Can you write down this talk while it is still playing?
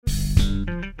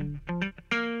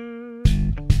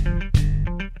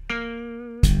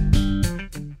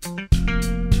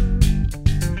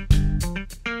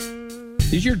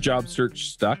Is your job search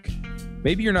stuck?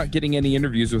 Maybe you're not getting any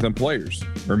interviews with employers,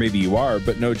 or maybe you are,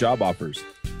 but no job offers.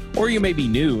 Or you may be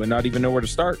new and not even know where to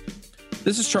start.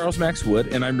 This is Charles Max Wood,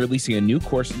 and I'm releasing a new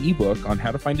course ebook on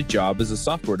how to find a job as a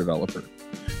software developer.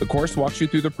 The course walks you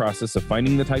through the process of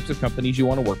finding the types of companies you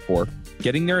want to work for,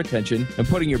 getting their attention, and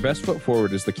putting your best foot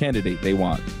forward as the candidate they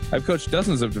want. I've coached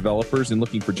dozens of developers in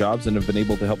looking for jobs and have been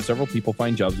able to help several people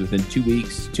find jobs within 2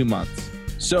 weeks, 2 months.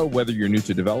 So whether you're new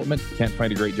to development, can't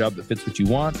find a great job that fits what you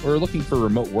want, or looking for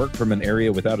remote work from an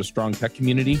area without a strong tech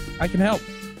community, I can help.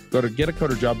 Go to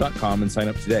getacoderjob.com and sign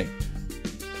up today.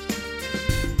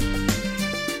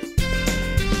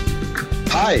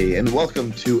 Hi, and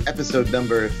welcome to episode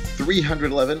number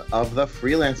 311 of The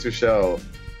Freelancer Show.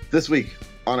 This week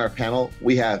on our panel,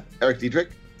 we have Eric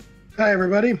Diedrich. Hi,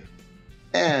 everybody.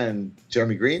 And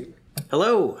Jeremy Green.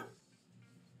 Hello.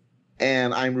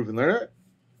 And I'm Reuben Lerner.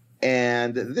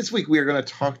 And this week we are going to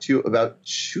talk to you about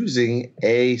choosing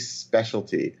a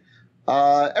specialty.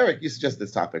 Eric, you suggested this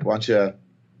topic. Why don't you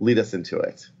lead us into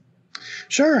it?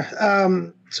 Sure.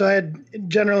 So I had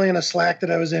generally in a Slack that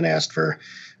I was in asked for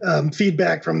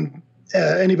feedback from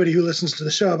anybody who listens to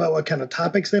the show about what kind of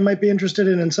topics they might be interested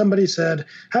in. And somebody said,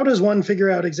 how does one figure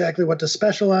out exactly what to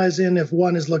specialize in if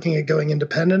one is looking at going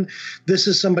independent? This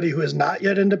is somebody who is not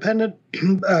yet independent,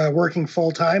 working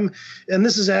full time. And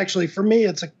this is actually, for me,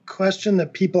 it's a question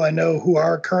that people I know who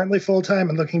are currently full time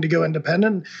and looking to go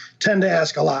independent tend to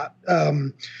ask a lot.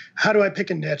 How do I pick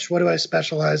a niche? What do I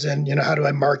specialize in? How do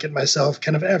I market myself?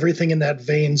 Kind of everything in that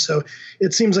vein. So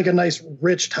it seems like a nice,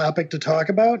 rich topic to talk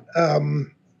about.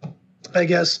 I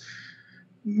guess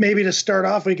maybe to start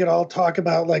off, we could all talk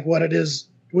about like what it is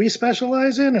we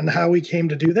specialize in and how we came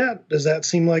to do that. Does that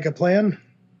seem like a plan?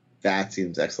 That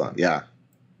seems excellent. Yeah.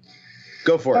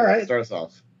 Go for all it. Right. Start us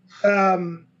off.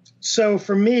 So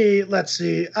for me, let's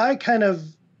see, I kind of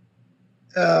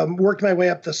worked my way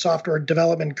up the software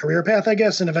development career path, I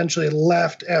guess, and eventually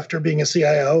left after being a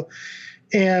CIO.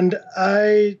 And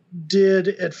I did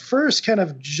at first kind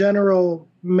of general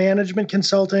management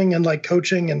consulting and like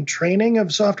coaching and training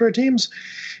of software teams.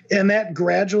 And that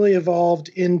gradually evolved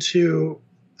into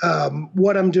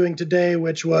what I'm doing today,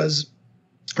 which was,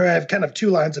 I have kind of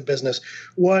two lines of business.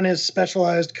 One is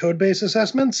specialized code base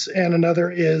assessments, and another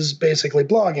is basically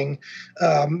blogging.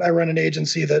 I run an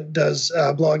agency that does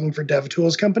blogging for dev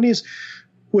tools companies,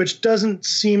 which doesn't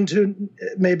seem to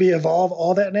maybe evolve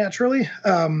all that naturally.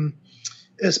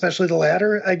 Especially the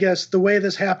latter. I guess the way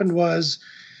this happened was,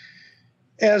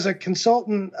 as a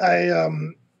consultant, I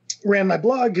ran my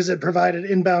blog because it provided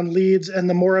inbound leads. And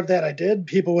the more of that I did,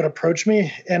 people would approach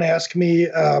me and ask me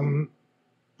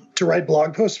to write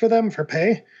blog posts for them for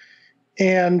pay.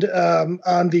 And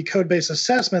on the code base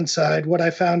assessment side, what I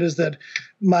found is that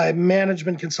my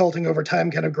management consulting over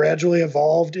time kind of gradually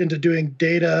evolved into doing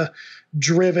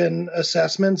data-driven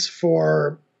assessments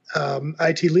for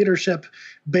IT leadership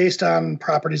based on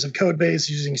properties of code base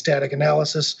using static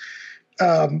analysis.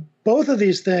 Both of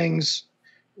these things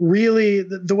really,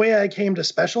 the way I came to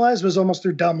specialize was almost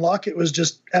through dumb luck. It was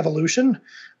just evolution,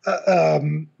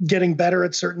 getting better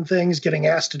at certain things, getting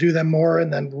asked to do them more,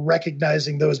 and then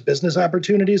recognizing those business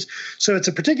opportunities. So it's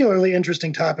a particularly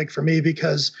interesting topic for me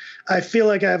because I feel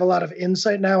like I have a lot of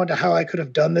insight now into how I could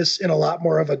have done this in a lot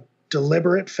more of a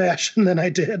deliberate fashion than I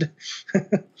did.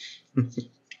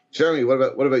 Jeremy, what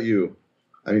about you?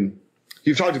 I mean,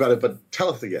 you've talked about it, but tell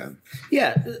us again.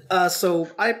 Yeah.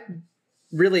 So I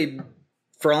really,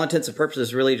 for all intents and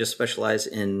purposes, really just specialize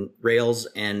in Rails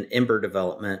and Ember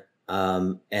development.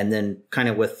 And then kind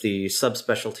of with the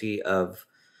subspecialty of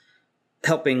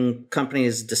helping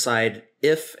companies decide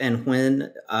if and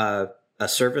when a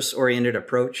service-oriented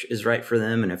approach is right for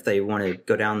them. And if they want to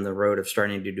go down the road of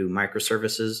starting to do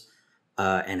microservices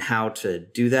and how to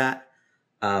do that.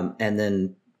 And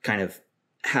then kind of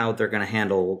how they're going to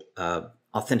handle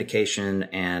authentication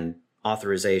and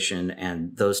authorization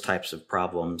and those types of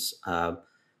problems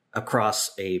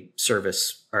across a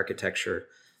service architecture.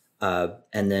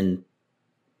 And then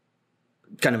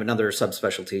kind of another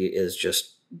subspecialty is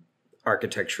just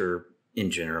architecture in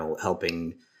general,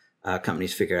 helping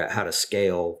companies figure out how to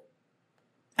scale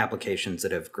applications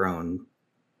that have grown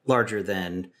larger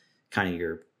than kind of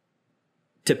your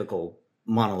typical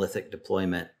monolithic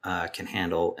deployment can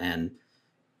handle, and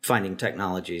finding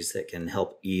technologies that can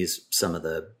help ease some of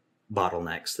the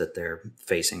bottlenecks that they're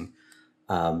facing.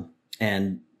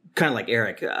 And kind of like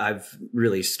Eric, I've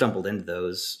really stumbled into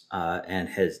those and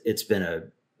it's been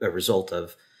a result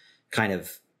of kind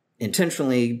of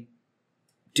intentionally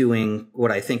doing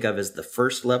what I think of as the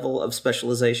first level of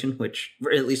specialization, which,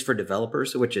 at least for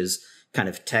developers, which is kind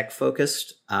of tech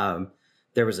focused.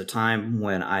 There was a time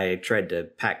when I tried to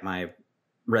pack my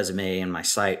resume and my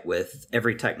site with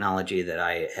every technology that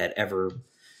I had ever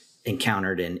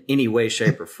encountered in any way,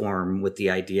 shape, or form, with the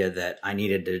idea that I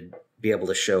needed to be able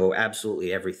to show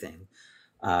absolutely everything.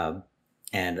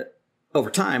 And over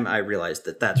time, I realized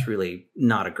that that's really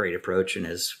not a great approach and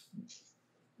is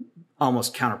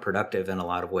almost counterproductive in a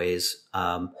lot of ways.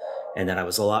 And that I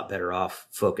was a lot better off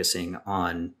focusing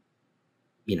on,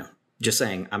 just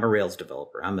saying I'm a Rails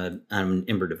developer, I'm an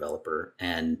Ember developer,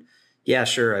 and yeah,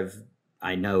 sure,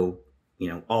 I know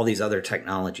all these other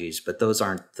technologies, but those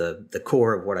aren't the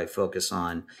core of what I focus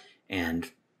on, and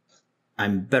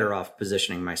I'm better off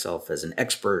positioning myself as an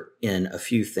expert in a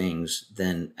few things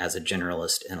than as a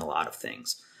generalist in a lot of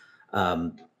things.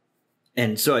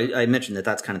 And so I mentioned that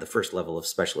that's kind of the first level of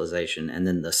specialization. And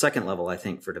then the second level, I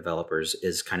think, for developers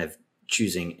is kind of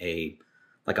choosing a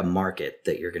market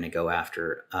that you're going to go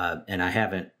after. And I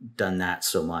haven't done that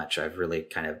so much. I've really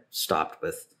kind of stopped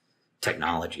with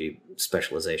technology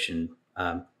specialization,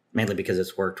 mainly because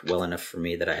it's worked well enough for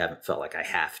me that I haven't felt like I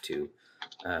have to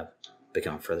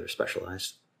become further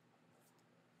specialized.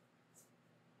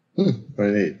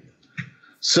 Very neat.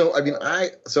 So, I mean,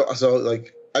 I've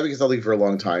been consulting for a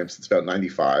long time, since about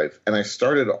 95. And I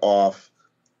started off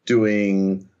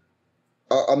doing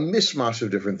a mishmash of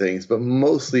different things, but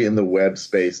mostly in the web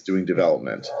space doing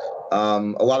development. A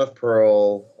lot of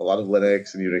Perl, a lot of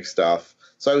Linux and Unix stuff.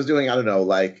 So I was doing,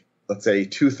 let's say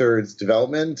 2/3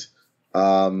 development,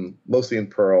 mostly in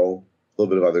Perl, a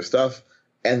little bit of other stuff.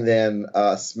 And then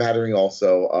a smattering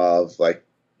also of like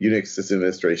Unix system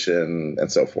administration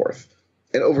and so forth.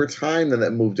 And over time, then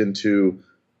that moved into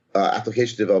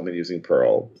application development using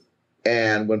Perl.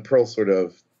 And when Perl sort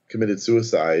of committed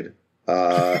suicide,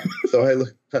 so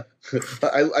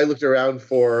I looked around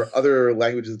for other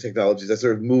languages and technologies. I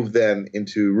sort of moved then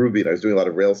into Ruby, and I was doing a lot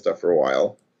of Rails stuff for a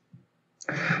while.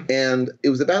 And it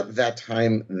was about that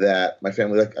time that my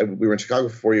family, we were in Chicago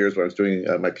for 4 years when I was doing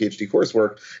my PhD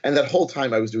coursework. And that whole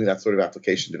time I was doing that sort of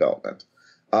application development.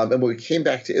 And when we came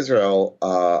back to Israel,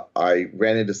 I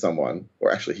ran into someone,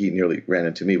 or actually he nearly ran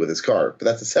into me with his car, but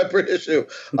that's a separate issue.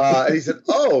 And he said,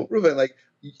 "Oh, Reuven,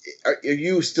 are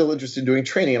you still interested in doing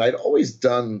training?" And I'd always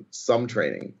done some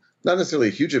training, not necessarily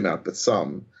a huge amount, but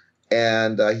some.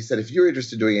 And he said, "If you're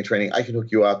interested in doing any training, I can hook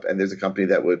you up. And there's a company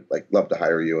that would love to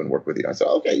hire you and work with you." I said,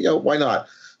 "Okay, why not?"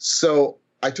 So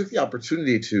I took the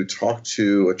opportunity to talk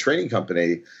to a training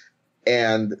company,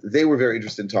 and they were very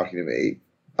interested in talking to me.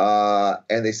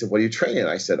 And they said, "What are you training?"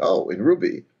 I said, "Oh, in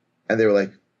Ruby." And they were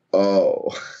like, "Oh,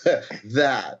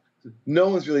 that. No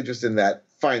one's really interested in that.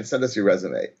 Fine, send us your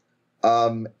resume."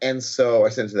 And so I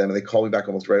sent it to them, and they called me back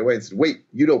almost right away and said, "Wait,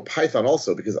 you know Python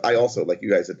also?" Because I also, like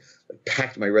you guys, had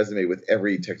packed my resume with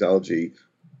every technology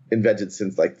invented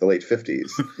since the late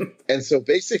 50s. And so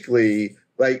basically,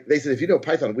 they said, "If you know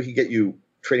Python, we can get you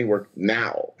training work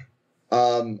now."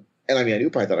 And I mean, I knew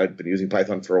Python. I'd been using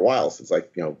Python for a while, since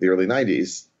the early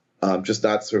 90s, just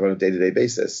not sort of on a day-to-day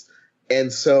basis.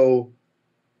 And so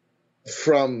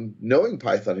from knowing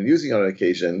Python and using it on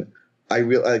occasion, I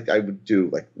realized I would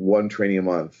do one training a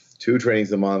month, 2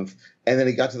 trainings a month. And then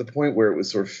it got to the point where it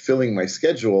was sort of filling my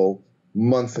schedule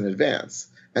months in advance.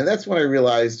 And that's when I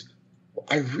realized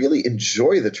I really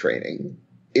enjoy the training.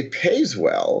 It pays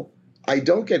well. I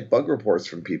don't get bug reports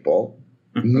from people.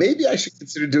 Maybe I should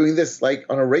consider doing this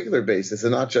on a regular basis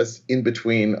and not just in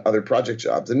between other project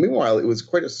jobs. And meanwhile, it was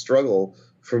quite a struggle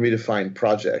for me to find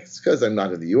projects because I'm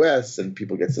not in the US and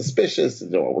people get suspicious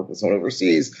and don't want to work with someone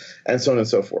overseas and so on and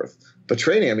so forth. But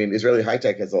training, I mean, Israeli high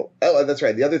tech has that's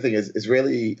right. The other thing is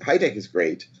Israeli high tech is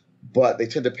great, but they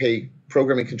tend to pay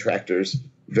programming contractors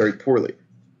very poorly.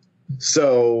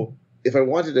 So if I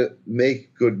wanted to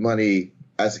make good money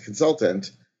as a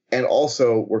consultant and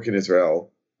also work in Israel,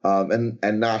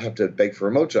 and not have to beg for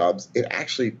remote jobs, it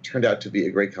actually turned out to be a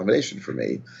great combination for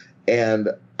me. And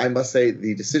I must say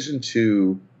the decision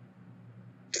to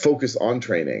focus on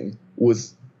training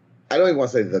was, I don't even want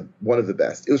to say one of the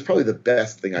best. It was probably the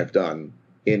best thing I've done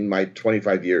in my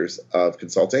 25 years of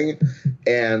consulting.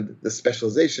 And the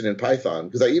specialization in Python,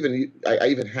 because I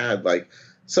even had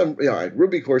some, I had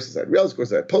Ruby courses, I had Rails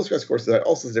courses, I had Postgres courses, I had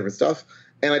all sorts of different stuff.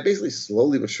 And I basically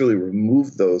slowly but surely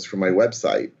removed those from my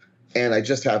website. And I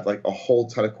just have a whole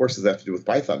ton of courses I have to do with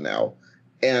Python now.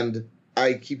 And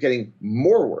I keep getting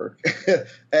more work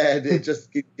and it just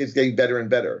is getting better and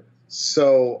better.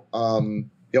 So,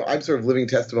 I'm sort of living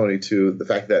testimony to the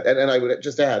fact that, and I would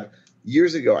just add,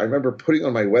 years ago, I remember putting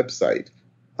on my website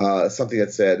something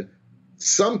that said,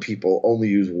 some people only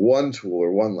use one tool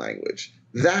or one language.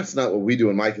 That's not what we do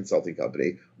in my consulting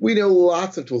company. We know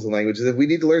lots of tools and languages. If we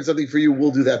need to learn something for you,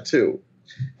 we'll do that too.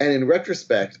 And in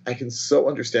retrospect, I can so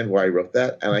understand why I wrote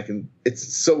that, and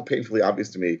it's so painfully obvious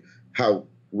to me how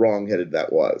wrong-headed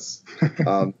that was.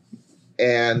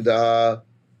 And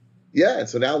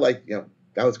so now, like, now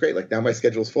it's great. Like, now my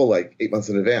schedule's full, like 8 months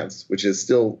in advance, which is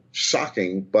still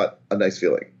shocking, but a nice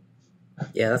feeling.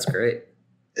 Yeah, that's great.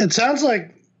 It sounds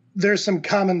like there's some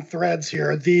common threads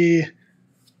here. The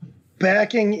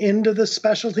backing into the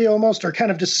specialty almost, or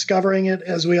kind of discovering it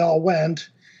as we all went.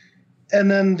 And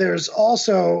then there's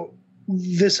also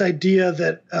this idea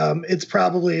that it's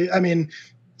probably, I mean,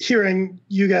 hearing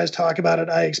you guys talk about it,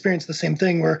 I experienced the same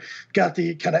thing where got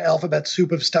the kind of alphabet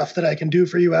soup of stuff that I can do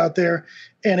for you out there,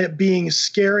 and it being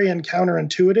scary and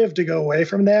counterintuitive to go away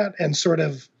from that and sort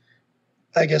of,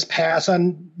 I guess, pass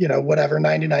on, whatever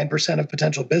 99% of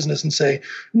potential business and say,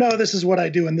 no, this is what I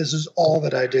do and this is all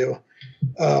that I do.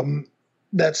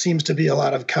 That seems to be a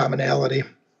lot of commonality.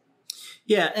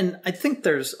 Yeah, and I think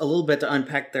there's a little bit to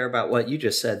unpack there about what you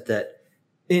just said, that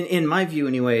in my view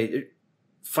anyway,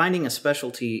 finding a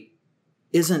specialty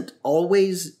isn't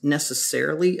always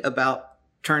necessarily about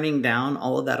turning down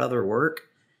all of that other work.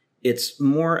 It's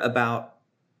more about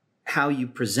how you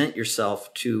present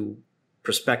yourself to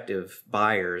prospective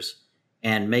buyers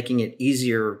and making it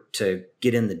easier to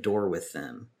get in the door with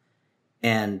them.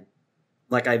 And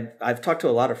like I've talked to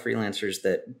a lot of freelancers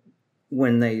that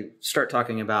when they start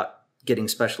talking about getting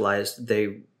specialized,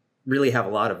 they really have a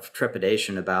lot of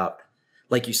trepidation about,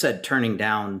 like you said, turning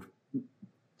down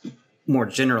more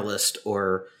generalist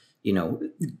or,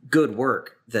 good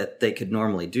work that they could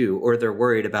normally do, or they're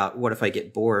worried about, what if I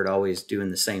get bored always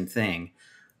doing the same thing?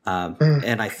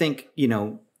 And I think,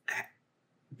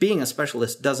 being a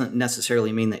specialist doesn't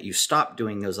necessarily mean that you stop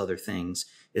doing those other things.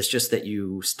 It's just that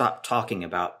you stop talking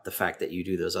about the fact that you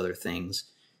do those other things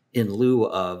in lieu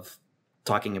of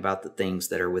talking about the things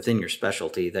that are within your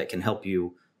specialty that can help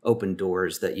you open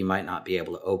doors that you might not be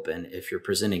able to open if you're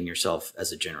presenting yourself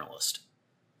as a generalist.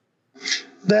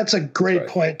 That's a great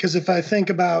point, because if I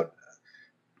think about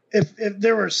if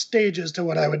there were stages to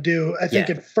what I would do, I think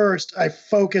at first I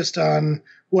focused on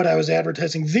what I was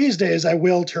advertising. These days, I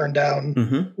will turn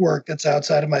down work that's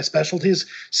outside of my specialties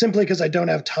simply because I don't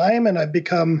have time, and I've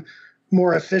become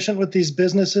more efficient with these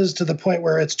businesses to the point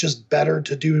where it's just better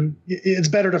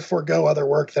to forego other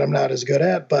work that I'm not as good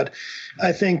at. But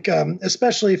I think,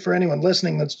 especially for anyone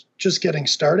listening that's just getting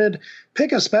started,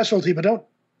 pick a specialty, but don't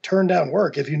turn down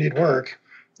work if you need work,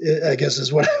 I guess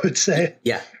is what I would say.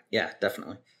 Yeah,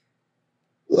 definitely.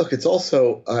 Look, it's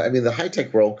also, the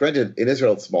high-tech world, granted, in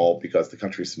Israel it's small because the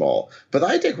country's small, but the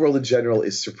high-tech world in general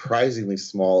is surprisingly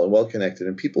small and well-connected,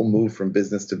 and people move from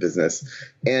business to business,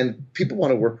 and people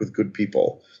want to work with good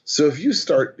people. So if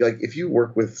you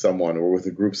work with someone or with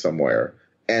a group somewhere,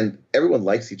 and everyone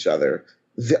likes each other,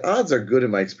 the odds are good,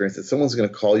 in my experience, that someone's going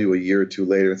to call you a year or two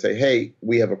later and say, hey,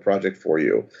 we have a project for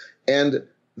you. And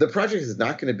the project is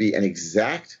not going to be an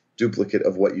exact duplicate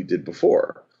of what you did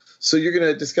before. So you're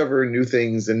going to discover new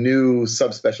things and new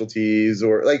subspecialties,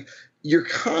 or you're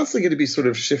constantly going to be sort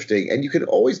of shifting, and you can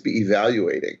always be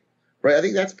evaluating, right? I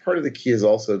think that's part of the key is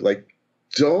also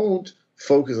don't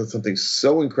focus on something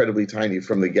so incredibly tiny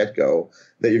from the get-go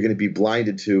that you're going to be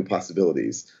blinded to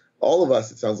possibilities. All of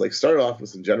us, it sounds like, started off with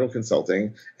some general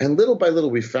consulting, and little by little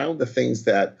we found the things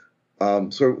that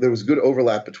there was good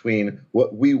overlap between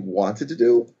what we wanted to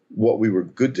do, what we were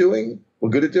good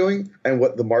at doing, and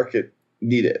what the market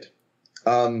needed.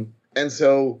 And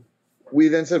so we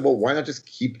then said, well, why not just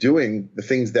keep doing the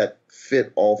things that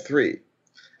fit all three?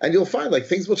 And you'll find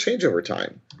things will change over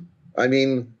time. I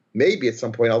mean, maybe at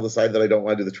some point I'll decide that I don't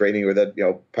want to do the training, or that,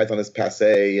 Python is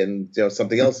passé and,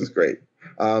 something else is great.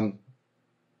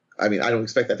 I don't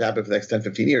expect that to happen for the next 10,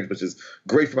 15 years, which is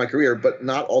great for my career, but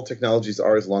not all technologies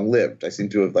are as long-lived. I seem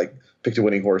to have picked a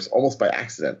winning horse almost by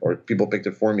accident, or people picked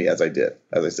it for me as I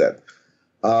said.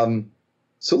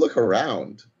 So look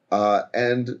around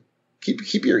and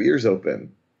keep your ears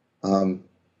open. And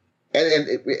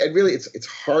really, it's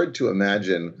hard to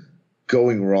imagine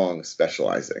going wrong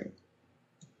specializing.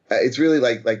 It's really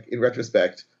like in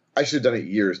retrospect, I should have done it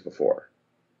years before.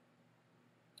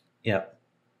 Yeah.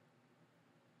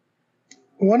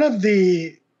 One of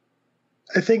the,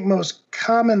 I think, most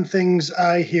common things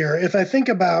I hear, if I think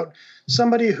about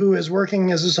somebody who is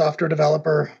working as a software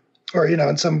developer or,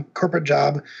 in some corporate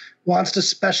job, wants to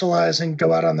specialize and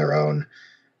go out on their own,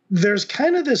 there's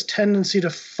kind of this tendency to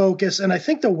focus, and I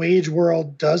think the wage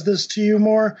world does this to you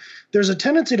more. There's a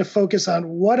tendency to focus on,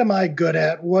 what am I good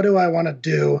at? What do I want to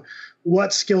do?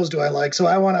 What skills do I like? So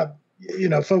I want to,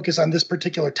 focus on this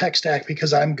particular tech stack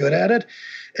because I'm good at it.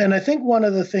 And I think one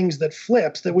of the things that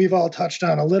flips, that we've all touched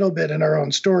on a little bit in our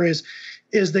own stories,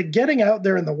 is that getting out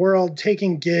there in the world,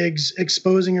 taking gigs,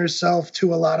 exposing yourself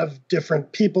to a lot of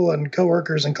different people and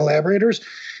coworkers and collaborators,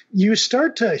 you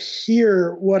start to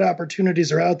hear what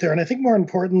opportunities are out there. And I think more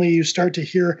importantly, you start to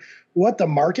hear what the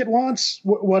market wants,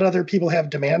 what other people have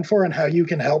demand for, and how you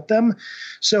can help them.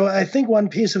 So I think one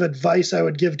piece of advice I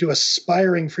would give to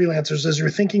aspiring freelancers as you're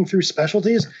thinking through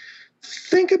specialties,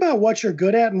 think about what you're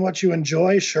good at and what you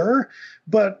enjoy, sure,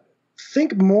 but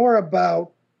think more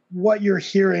about what you're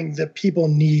hearing that people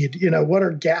need. You know, what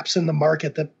are gaps in the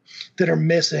market that are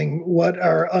missing? What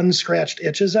are unscratched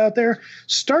itches out there?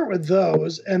 Start with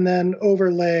those and then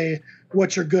overlay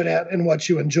what you're good at and what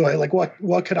you enjoy. Like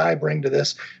what could I bring to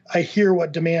this? I hear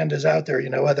what demand is out there, you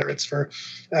know, whether it's for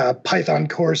Python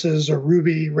courses or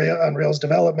Ruby on Rails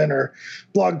development or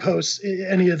blog posts,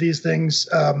 any of these things.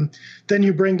 Then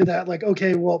you bring to that like,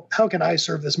 okay, well, how can I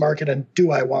serve this market and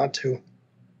do I want to?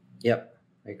 Yep,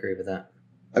 I agree with that.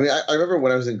 I mean, I remember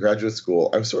when I was in graduate school,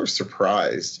 I was sort of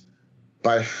surprised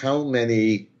by how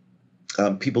many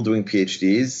people doing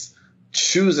PhDs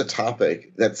choose a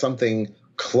topic that's something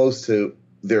close to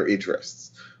their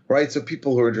interests, right? So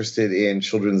people who are interested in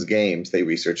children's games, they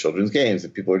research children's games.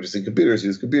 And people who are interested in computers,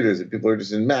 use computers. And people who are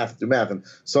interested in math, do math, and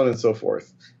so on and so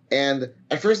forth. And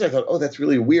at first I thought, oh, that's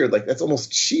really weird. Like, that's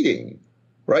almost cheating,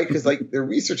 right? Because like they're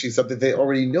researching something they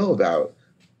already know about.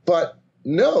 But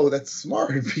no, that's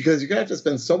smart, because you're going to have to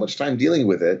spend so much time dealing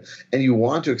with it, and you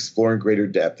want to explore in greater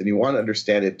depth, and you want to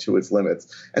understand it to its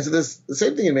limits. And so the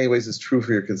same thing in many ways is true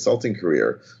for your consulting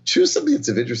career. Choose something that's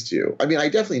of interest to you. I mean, I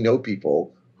definitely know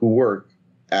people who work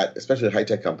at, especially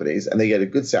high-tech companies, and they get a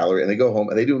good salary, and they go home,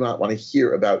 and they do not want to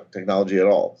hear about technology at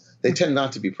all. They tend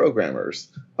not to be programmers,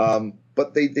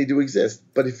 but they do exist.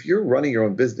 But if you're running your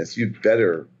own business, you'd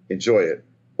better enjoy it,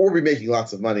 or be making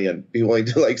lots of money and be willing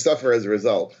to like suffer as a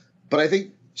result. But I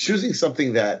think choosing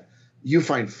something that you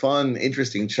find fun,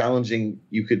 interesting, challenging,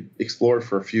 you could explore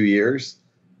for a few years.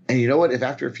 And you know what? If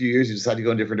after a few years you decide to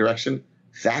go in a different direction,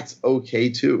 that's okay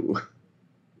too.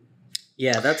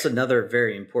 Yeah, that's another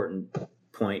very important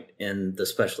point in the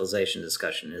specialization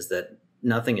discussion, is that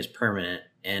nothing is permanent.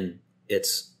 And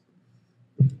it's,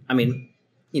 I mean,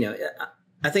 you know,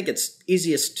 I think it's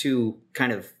easiest to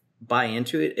kind of buy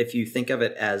into it if you think of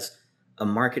it as a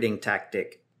marketing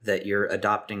tactic that you're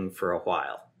adopting for a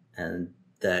while, and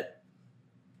that,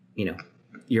 you know,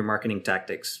 your marketing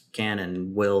tactics can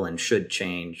and will and should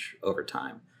change over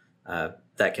time.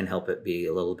 That can help it be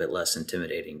a little bit less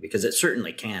intimidating, because it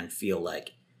certainly can feel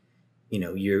like, you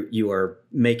know, you are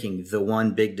making the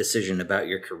one big decision about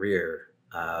your career.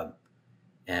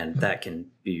 And that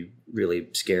can be really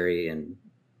scary and,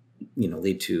 you know,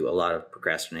 lead to a lot of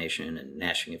procrastination and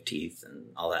gnashing of teeth and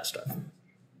all that stuff.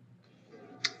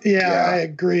 Yeah, I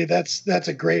agree. That's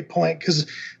a great point, because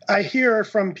I hear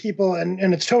from people, and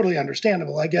it's totally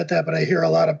understandable. I get that, but I hear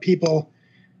a lot of people,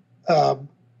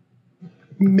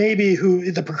 maybe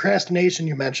who the procrastination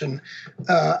you mentioned.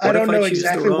 I don't know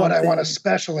exactly what I want to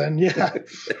special in. Yeah,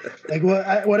 like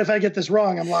what if I get this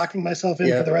wrong? I'm locking myself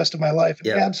in for the rest of my life.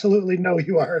 Yeah. Absolutely, no,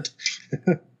 you aren't.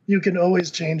 You can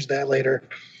always change that later.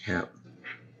 Yeah.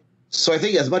 So I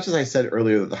think, as much as I said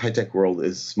earlier that the high-tech world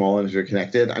is small and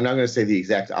interconnected, I'm now going to say the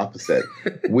exact opposite,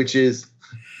 which is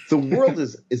the world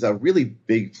is a really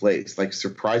big place, like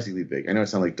surprisingly big. I know I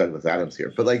sound like Douglas Adams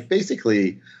here, but like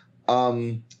basically,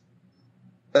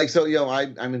 like, so, you know,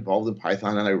 I'm involved in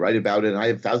Python and I write about it, and I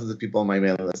have thousands of people on my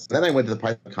mailing list. And then I went to the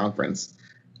Python conference,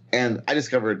 and I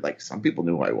discovered like some people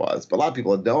knew who I was, but a lot of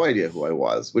people had no idea who I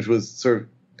was, which was sort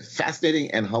of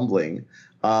fascinating and humbling.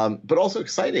 But also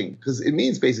exciting, because it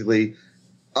means basically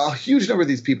a huge number of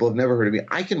these people have never heard of me.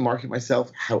 I can market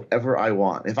myself however I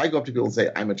want. If I go up to people and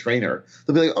say I'm a trainer,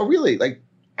 they'll be like, oh, really? Like,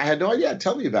 I had no idea.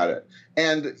 Tell me about it.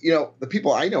 And, you know, the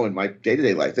people I know in my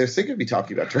day-to-day life, they're sick of me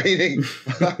talking about training.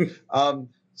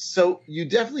 So you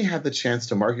definitely have the chance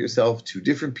to market yourself to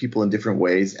different people in different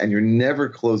ways, and you're never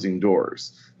closing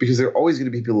doors, because there are always going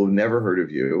to be people who've never heard of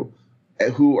you,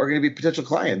 who are going to be potential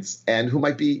clients, and who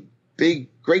might be big,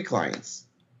 great clients.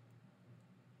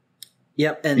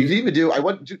 Yep. And you can even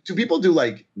do people do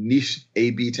like niche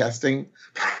A/B testing?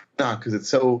 Not, because it's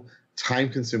so time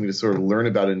consuming to sort of learn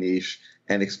about a niche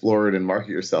and explore it and market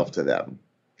yourself to them.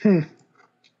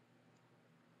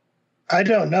 I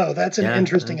don't know. That's an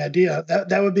interesting idea.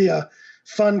 That would be a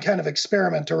fun kind of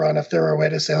experiment to run, if there were a way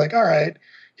to say like, all right,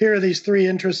 here are these 3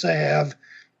 interests I have,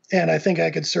 and I think I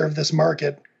could serve this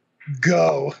market.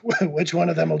 Go. Which one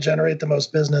of them will generate the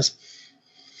most business?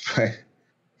 Right.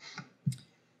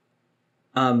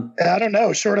 I don't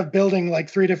know. Short of building like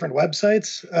 3 different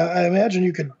websites, I imagine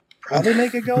you could probably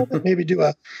make it go. But maybe do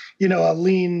a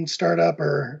lean startup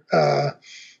or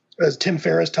as Tim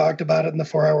Ferriss talked about it in the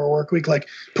 4-Hour Workweek, like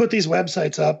put these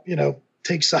websites up,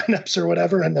 take signups or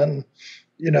whatever, and then,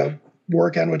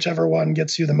 work on whichever one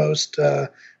gets you the most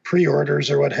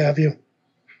pre-orders or what have you.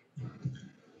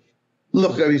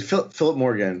 Look, I mean, Philip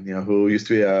Morgan, who used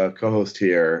to be a co-host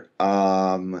here,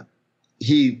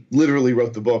 he literally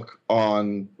wrote the book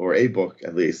or a book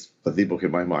at least, but the book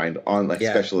in my mind, on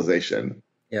specialization.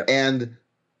 Yeah. And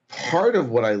part of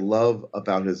what I love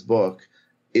about his book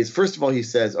is, first of all, he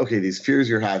says, okay, these fears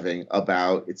you're having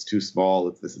about it's too small,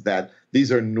 it's this, that,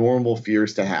 these are normal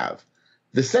fears to have.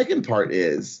 The second part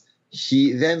is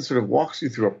he then sort of walks you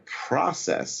through a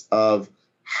process of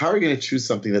how are you going to choose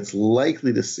something that's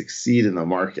likely to succeed in the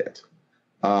market,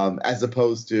 as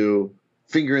opposed to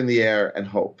finger in the air and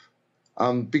hope.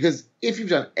 Because if you've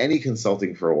done any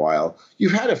consulting for a while,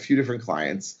 you've had a few different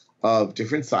clients of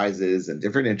different sizes and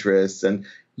different interests, and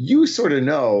you sort of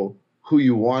know who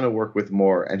you want to work with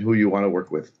more and who you want to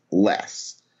work with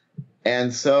less.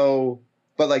 And so,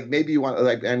 but like maybe you want,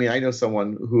 I know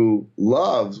someone who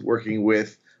loves working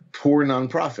with poor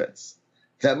nonprofits.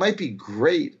 That might be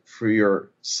great for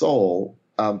your soul,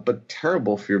 but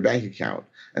terrible for your bank account.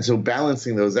 And so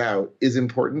balancing those out is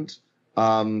important.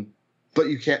 But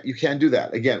you can't do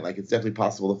that. Again, like it's definitely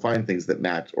possible to find things that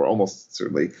match, or almost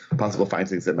certainly possible to find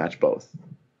things that match both.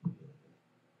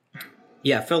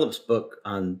 Yeah, Philip's book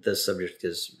on this subject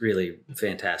is really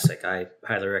fantastic. I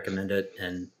highly recommend it.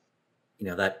 And,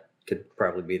 that could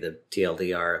probably be the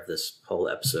TLDR of this whole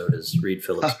episode, is read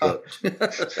Philip's book.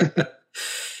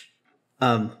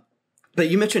 But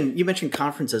you mentioned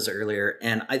conferences earlier.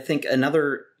 And I think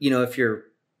another, if you're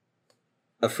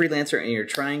a freelancer and you're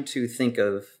trying to think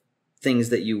of things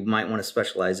that you might want to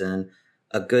specialize in,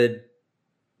 a good,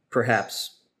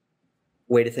 perhaps,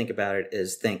 way to think about it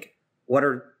is think, what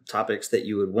are topics that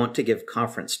you would want to give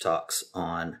conference talks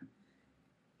on?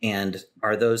 And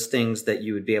are those things that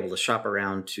you would be able to shop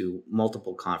around to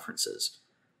multiple conferences?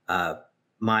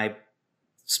 My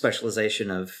specialization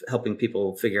of helping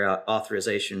people figure out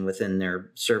authorization within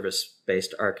their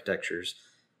service-based architectures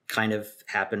kind of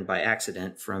happened by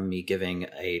accident from me giving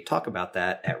a talk about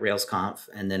that at RailsConf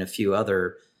and then a few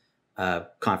other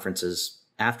conferences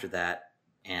after that.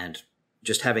 And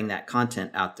just having that content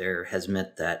out there has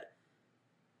meant that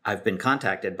I've been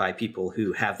contacted by people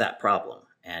who have that problem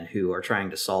and who are trying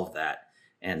to solve that.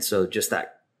 And so just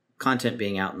that content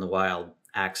being out in the wild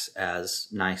acts as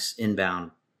nice inbound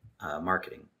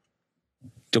marketing.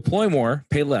 Deploy more,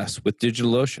 pay less with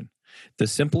DigitalOcean, the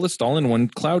simplest all-in-one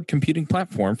cloud computing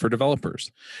platform for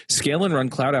developers. Scale and run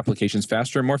cloud applications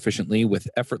faster and more efficiently with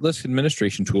effortless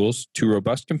administration tools to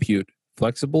robust compute,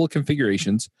 flexible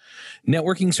configurations,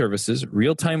 networking services,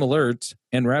 real-time alerts,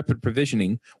 and rapid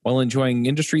provisioning, while enjoying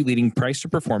industry-leading price to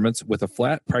performance with a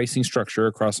flat pricing structure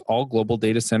across all global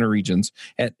data center regions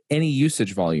at any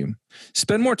usage volume.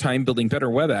 Spend more time building better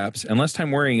web apps and less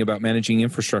time worrying about managing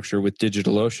infrastructure with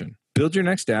DigitalOcean. Build your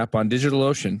next app on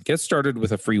DigitalOcean. Get started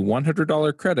with a free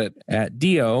 $100 credit at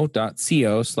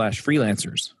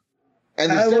do.co/freelancers.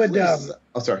 And I would.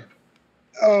 Sorry.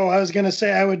 Oh, I was going to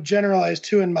say I would generalize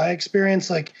too in my experience.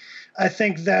 Like, I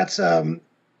think that's an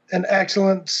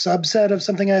excellent subset of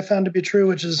something I found to be true,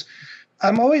 which is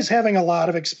I'm always having a lot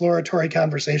of exploratory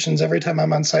conversations every time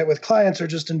I'm on site with clients or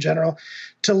just in general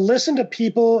to listen to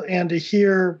people and to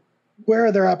hear where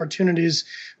are their opportunities,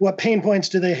 what pain points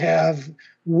do they have,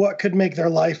 what could make their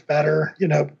life better.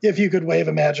 If you could wave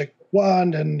a magic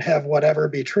wand and have whatever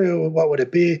be true, what would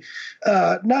it be?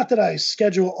 Not that I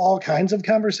schedule all kinds of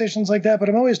conversations like that, but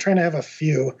I'm always trying to have a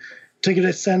few to get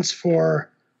a sense for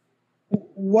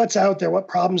what's out there, what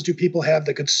problems do people have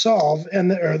that could solve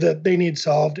or that they need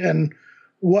solved, and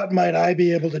what might I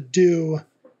be able to do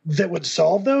that would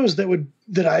solve those,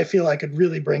 that I feel I could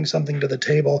really bring something to the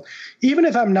table. Even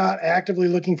if I'm not actively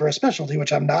looking for a specialty,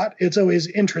 which I'm not, it's always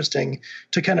interesting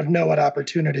to kind of know what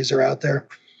opportunities are out there.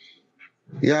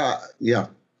 Yeah.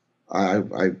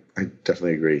 I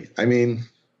definitely agree. I mean,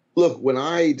 look, when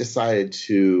I decided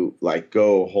to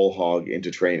go whole hog into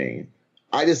training,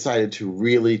 I decided to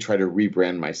really try to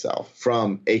rebrand myself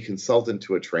from a consultant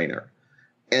to a trainer.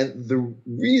 And the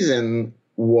reason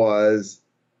was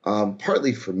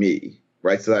partly for me,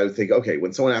 right? So I would think, okay,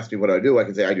 when someone asks me what do, I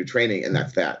can say I do training and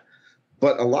that's that.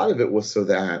 But a lot of it was so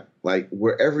that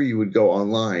wherever you would go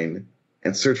online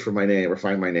and search for my name or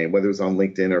find my name, whether it was on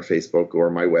LinkedIn or Facebook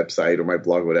or my website or my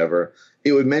blog, whatever,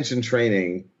 it would mention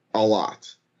training a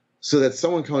lot. So that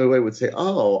someone coming away would say,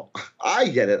 oh, I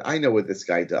get it. I know what this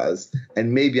guy does.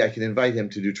 And maybe I can invite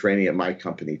him to do training at my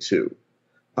company too.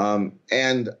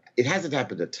 And it hasn't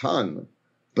happened a ton,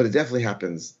 but it definitely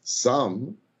happens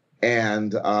some.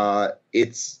 And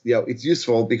it's it's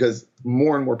useful because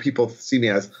more and more people see me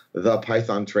as the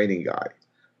Python training guy.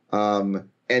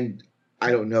 And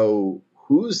I don't know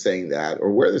who's saying that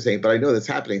or where they're saying it, but I know that's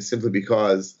happening simply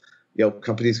because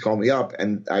companies call me up,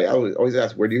 and I always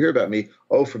ask, where do you hear about me?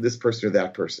 Oh, from this person or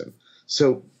that person.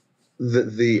 So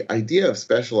the idea of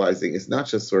specializing is not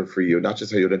just sort of for you, not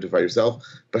just how you identify yourself,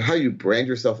 but how you brand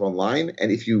yourself online.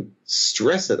 And if you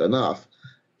stress it enough,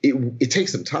 it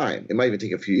takes some time. It might even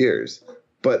take a few years,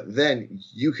 but then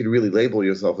you can really label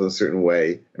yourself in a certain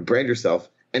way and brand yourself,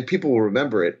 and people will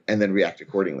remember it and then react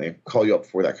accordingly, call you up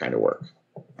for that kind of work.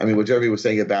 I mean, what Jeremy was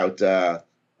saying about,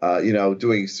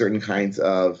 doing certain kinds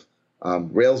of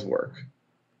Rails work.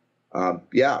 I'm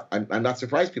not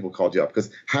surprised people called you up, because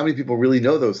how many people really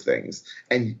know those things?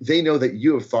 And they know that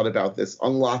you have thought about this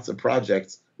on lots of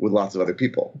projects with lots of other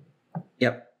people.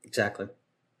 Yep, exactly.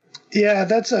 Yeah,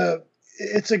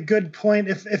 it's a good point.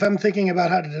 If I'm thinking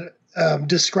about how to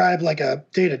describe like a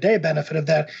day-to-day benefit of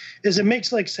that, is it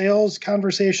makes like sales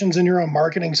conversations in your own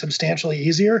marketing substantially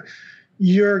easier.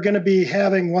 You're going to be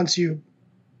having, once you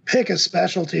pick a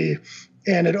specialty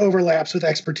and it overlaps with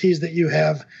expertise that you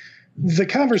have, the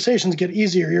conversations get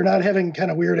easier. You're not having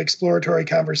kind of weird exploratory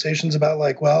conversations about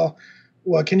like, well,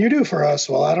 what can you do for us?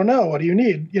 Well, I don't know. What do you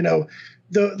need?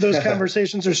 Those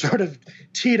conversations are sort of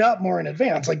teed up more in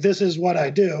advance. Like, this is what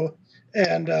I do.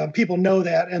 And people know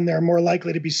that, and they're more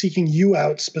likely to be seeking you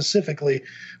out specifically,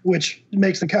 which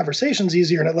makes the conversations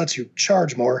easier, and it lets you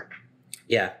charge more.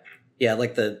 Yeah. Yeah.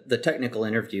 Like the technical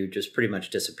interview just pretty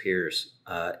much disappears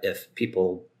if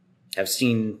people have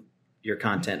seen your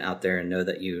content out there and know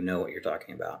that you know what you're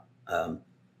talking about.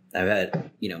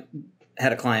 I've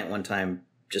had a client one time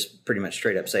just pretty much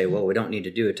straight up say, well, we don't need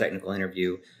to do a technical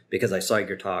interview because I saw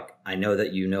your talk. I know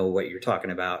that you know what you're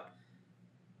talking about.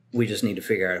 We just need to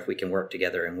figure out if we can work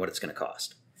together and what it's going to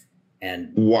cost.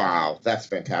 And wow, that's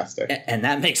fantastic. And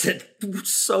that makes it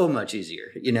so much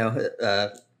easier.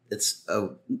 It's a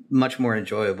much more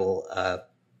enjoyable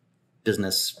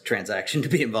business transaction to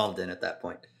be involved in at that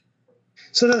point.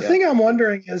 So the thing I'm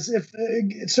wondering is, if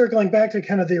circling back to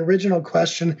kind of the original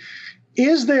question,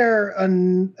 is there a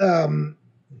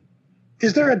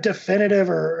definitive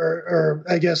or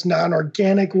I guess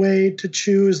non-organic way to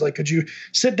choose? Like, could you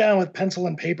sit down with pencil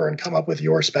and paper and come up with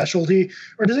your specialty?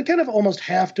 Or does it kind of almost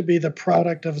have to be the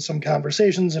product of some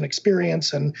conversations and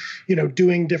experience and,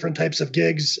 doing different types of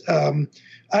gigs?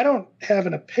 I don't have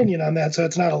an opinion on that, so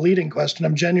it's not a leading question.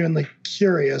 I'm genuinely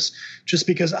curious, just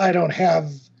because I don't have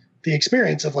the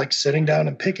experience of like sitting down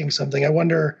and picking something. I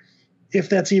wonder if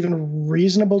that's even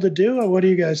reasonable to do. Or what do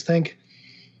you guys think?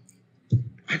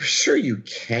 I'm sure you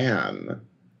can,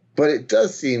 but it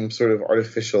does seem sort of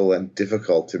artificial and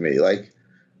difficult to me. Like,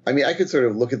 I mean, I could sort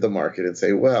of look at the market and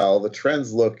say, well, the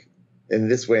trends look in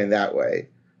this way and that way.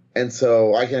 And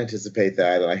so I can anticipate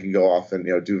that, and I can go off and,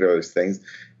 do various things.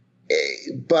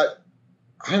 But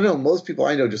I don't know, most people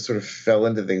I know just sort of fell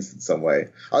into things in some way.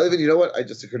 I'll even, it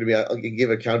just occurred to me, I'll give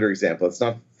a counter example. It's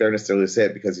not fair necessarily to say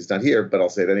it because he's not here, but I'll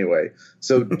say it anyway.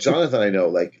 So Jonathan, I know,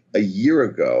 like a year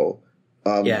ago,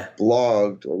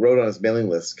 blogged or wrote on his mailing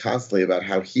list constantly about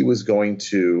how he was going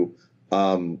to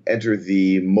enter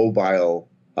the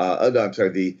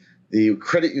the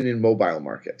credit union mobile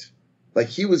market. Like,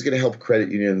 he was going to help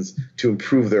credit unions to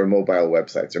improve their mobile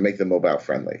websites or make them mobile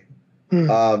friendly.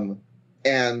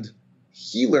 And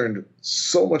he learned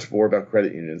so much more about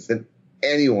credit unions than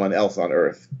anyone else on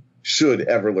earth should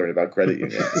ever learn about credit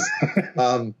unions.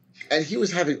 And he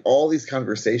was having all these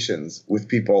conversations with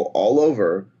people all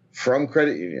over from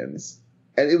credit unions.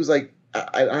 And it was like,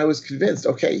 I was convinced,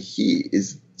 okay, he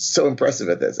is so impressive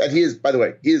at this. And he is, by the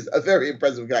way, he is a very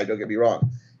impressive guy, don't get me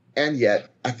wrong. And yet,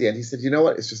 at the end, he said, you know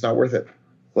what? It's just not worth it.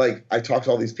 Like, I talked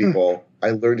to all these people.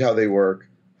 I learned how they work.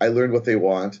 I learned what they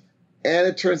want. And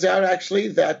it turns out, actually,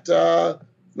 that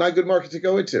not a good market to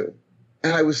go into.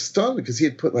 And I was stunned because he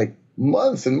had put, like,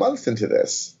 months and months into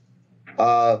this.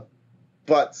 So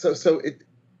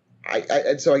I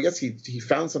guess he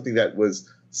found something that was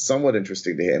somewhat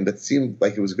interesting to him, that seemed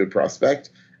like it was a good prospect.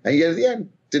 And yet, at the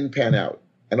end, didn't pan out.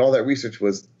 And all that research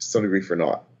was, to some degree, for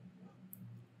naught.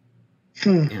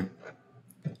 Yeah.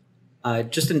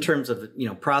 Just in terms of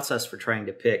process for trying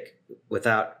to pick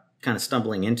without kind of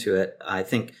stumbling into it, I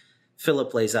think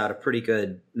Philip lays out a pretty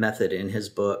good method in his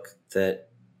book that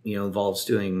involves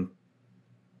doing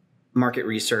market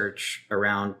research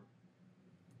around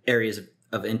areas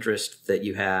of interest that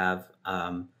you have.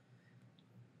 And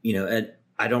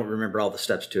I don't remember all the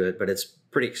steps to it, but it's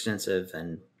pretty extensive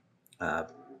and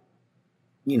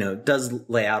does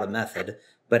lay out a method.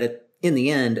 But in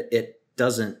the end, it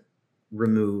doesn't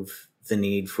remove the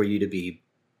need for you to be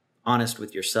honest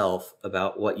with yourself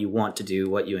about what you want to do,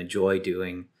 what you enjoy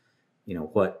doing,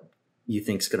 what you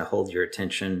think is going to hold your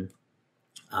attention.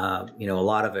 A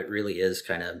lot of it really is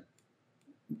kind of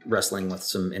wrestling with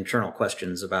some internal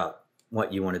questions about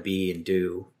what you want to be and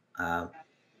do.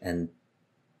 And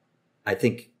I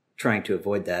think trying to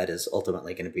avoid that is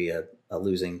ultimately going to be a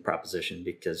losing proposition,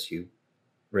 because you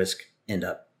end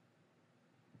up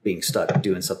being stuck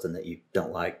doing something that you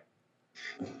don't like.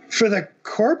 For the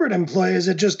corporate employees,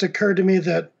 it just occurred to me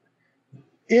that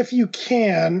if you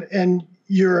can, and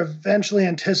you're eventually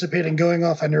anticipating going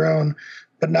off on your own,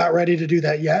 but not ready to do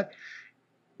that yet,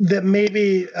 that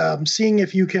maybe seeing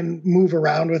if you can move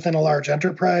around within a large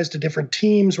enterprise to different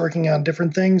teams, working on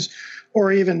different things,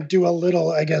 or even do a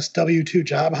little, I guess, W-2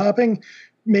 job hopping,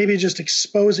 maybe just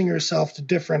exposing yourself to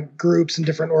different groups and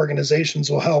different organizations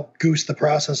will help goose the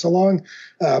process along.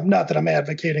 Not that I'm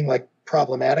advocating like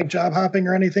problematic job hopping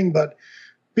or anything, but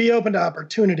be open to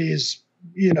opportunities,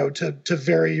 to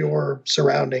vary your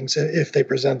surroundings if they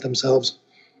present themselves.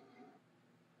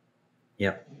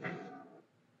 Yep.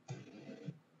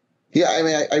 Yeah, I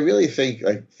mean, I really think,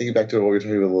 thinking back to what we were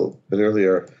talking about a little bit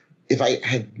earlier, if I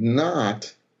had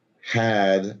not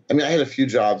had, I had a few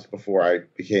jobs before I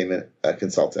became a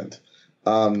consultant.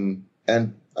 And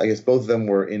I guess both of them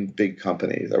were in big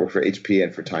companies. I worked for HP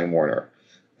and for Time Warner.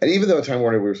 And even though at Time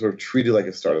Warner we were sort of treated like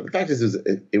a startup, the fact is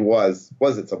it was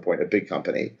at some point a big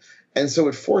company. And so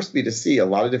it forced me to see a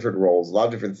lot of different roles, a lot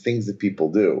of different things that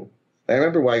people do. And I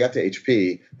remember when I got to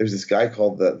HP, there's this guy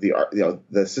called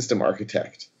the system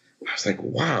architect. I was like,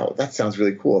 wow, that sounds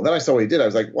really cool. And then I saw what he did. I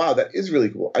was like, wow, that is really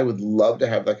cool. I would love to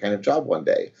have that kind of job one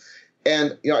day.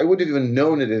 And, I wouldn't have even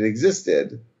known it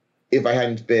existed if I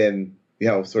hadn't been,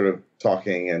 sort of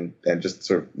talking and just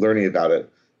sort of learning about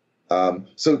it.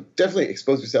 So definitely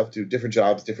expose yourself to different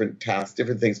jobs, different tasks,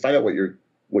 different things. Find out what you're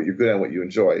good at, what you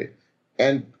enjoy.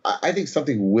 And I think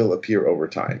something will appear over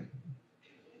time.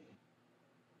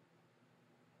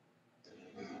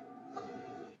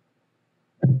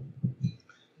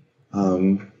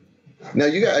 Now,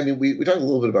 you guys, we talked a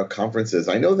little bit about conferences.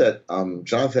 I know that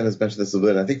Jonathan has mentioned this a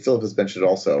bit, and I think Philip has mentioned it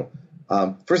also.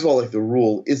 First of all, the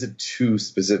rule isn't too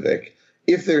specific.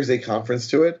 If there's a conference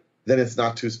to it, then it's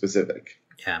not too specific.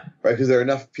 Yeah. Right? Because there are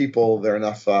enough people, there are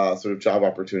enough sort of job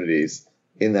opportunities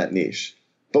in that niche.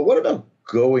 But what about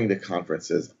going to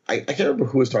conferences? I can't remember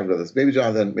who was talking about this. Maybe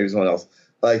Jonathan, maybe someone else.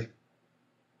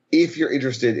 If you're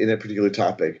interested in a particular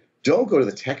topic, don't go to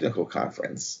the technical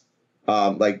conference.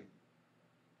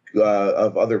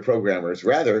 Of other programmers.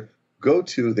 Rather, go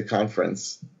to the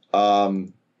conference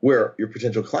where your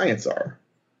potential clients are.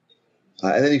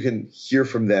 And then you can hear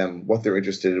from them what they're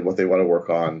interested in, what they want to work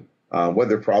on, what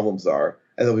their problems are,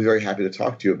 and they'll be very happy to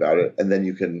talk to you about it. And then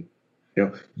you can,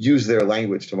 use their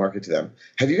language to market to them.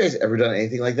 Have you guys ever done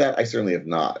anything like that? I certainly have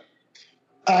not.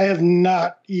 I have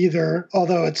not either,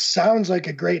 although it sounds like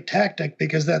a great tactic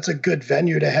because that's a good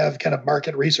venue to have kind of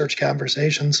market research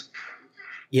conversations.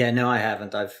 Yeah, no, I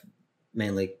haven't. I've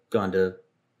mainly gone to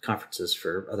conferences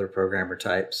for other programmer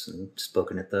types and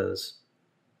spoken at those.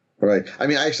 Right.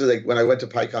 Actually, when I went to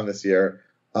PyCon this year,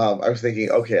 I was thinking,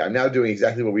 okay, I'm now doing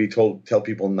exactly what we tell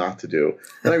people not to do.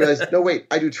 Then I realized, no, wait,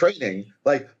 I do training.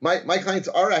 My clients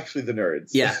are actually the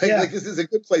nerds. Yeah. This is a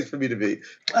good place for me to be.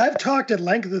 I've talked at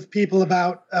length with people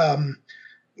about kind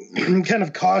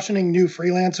of cautioning new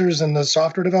freelancers in the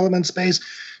software development space.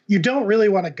 You don't really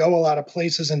want to go a lot of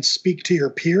places and speak to your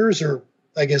peers or,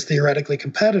 I guess, theoretically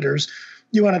competitors.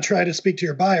 You want to try to speak to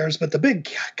your buyers. But the big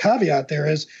caveat there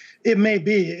is it may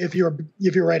be if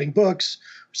you're writing books,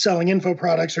 selling info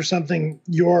products or something,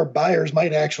 your buyers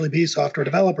might actually be software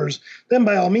developers. Then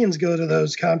by all means, go to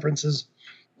those conferences.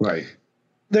 Right.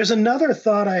 There's another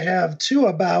thought I have, too,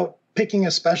 about picking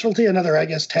a specialty, another, I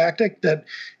guess, tactic that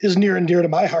is near and dear to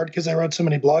my heart because I wrote so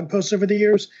many blog posts over the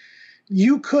years.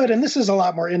 You could, and this is a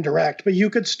lot more indirect, but you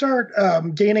could start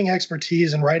gaining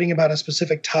expertise and writing about a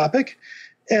specific topic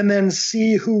and then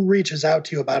see who reaches out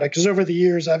to you about it. Because over the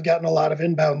years, I've gotten a lot of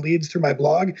inbound leads through my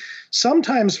blog,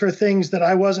 sometimes for things that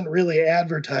I wasn't really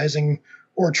advertising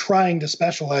or trying to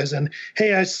specialize in.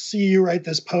 Hey, I see you write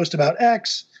this post about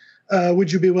X.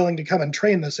 Would you be willing to come and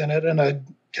train this in it? And I'd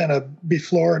kind of be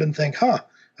floored and think, I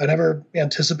never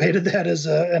anticipated that as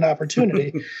an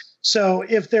opportunity. So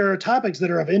if there are topics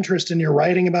that are of interest and you're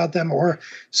writing about them or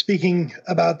speaking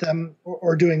about them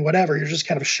or doing whatever, you're just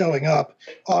kind of showing up,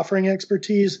 offering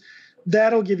expertise,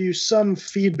 that'll give you some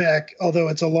feedback, although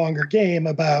it's a longer game,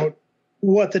 about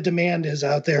what the demand is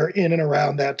out there in and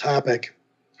around that topic.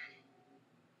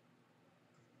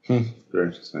 Very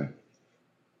interesting.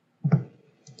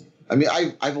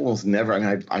 I've almost never,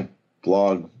 I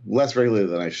blog less regularly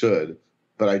than I should,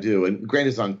 but I do. And granted,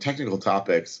 it's on technical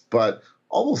topics, but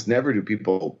almost never do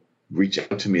people reach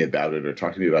out to me about it or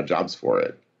talk to me about jobs for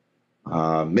it.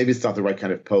 Maybe it's not the right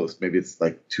kind of post. Maybe it's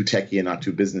like too techy and not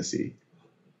too businessy.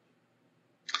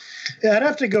 Yeah, I'd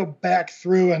have to go back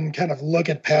through and kind of look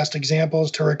at past examples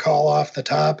to recall off the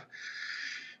top.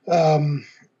 And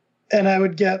I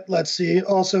would get, let's see,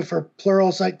 also for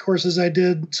Pluralsight courses I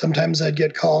did, sometimes I'd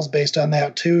get calls based on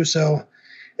that too. So,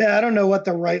 yeah, I don't know what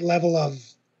the right level of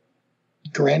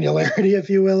granularity, if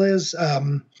you will, is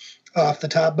off the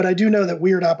top. But I do know that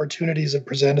weird opportunities have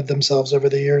presented themselves over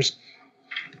the years.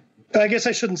 I guess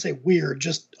I shouldn't say weird,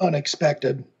 just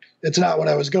unexpected. It's not what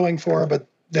I was going for, but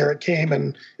there it came,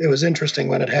 and it was interesting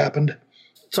when it happened.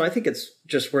 So I think it's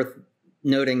just worth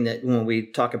noting that when we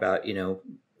talk about,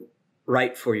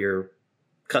 write for your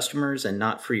customers and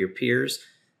not for your peers,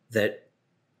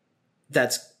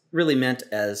 that's really meant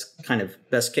as kind of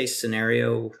best case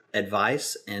scenario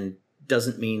advice, and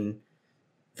doesn't mean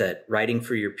that writing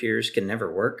for your peers can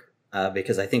never work.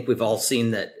 Because I think we've all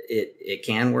seen that it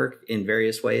can work in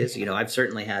various ways. I've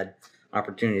certainly had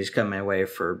opportunities come my way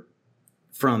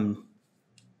from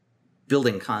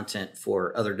building content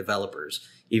for other developers,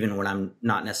 even when I'm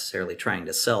not necessarily trying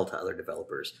to sell to other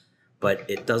developers. But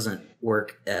it doesn't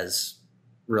work as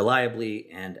reliably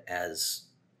and as,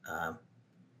 I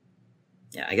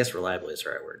guess reliably is the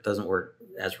right word. It doesn't work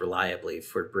as reliably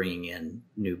for bringing in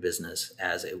new business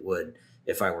as it would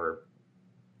if I were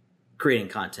creating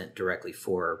content directly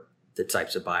for the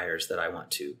types of buyers that I want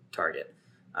to target,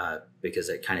 because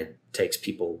it kind of takes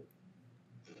people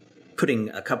putting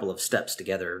a couple of steps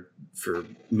together for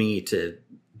me to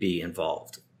be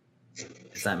involved,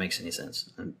 if that makes any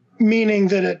sense. Meaning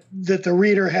that the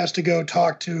reader has to go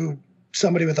talk to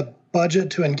somebody with a budget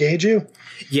to engage you?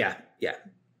 Yeah.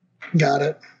 Got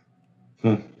it.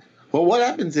 Well, what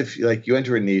happens if you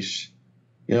enter a niche,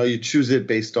 you choose it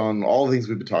based on all the things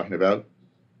we've been talking about,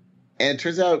 and it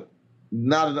turns out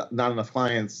not enough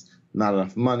clients, not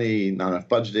enough money, not enough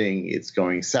budgeting, it's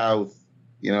going south.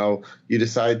 You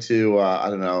decide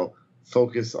to,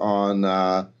 focus on,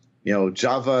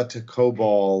 Java to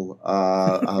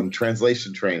COBOL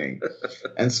translation training.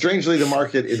 And strangely, the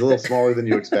market is a little smaller than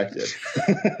you expected.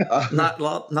 Not a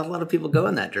lot of people go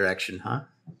in that direction, huh?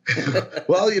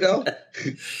 Well,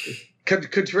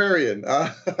 contrarian.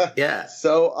 Yeah.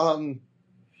 So,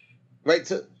 right.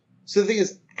 So the thing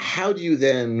is, how do you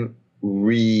then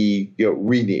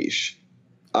re-niche?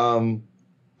 I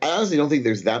honestly don't think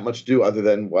there's that much to do other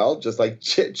than, just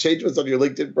change what's on your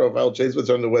LinkedIn profile, change what's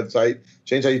on the website,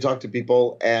 change how you talk to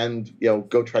people, and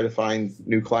go try to find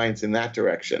new clients in that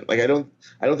direction. I don't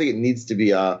think it needs to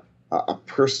be a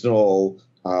personal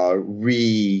total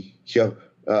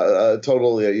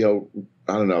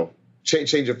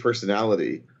change of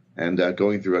personality and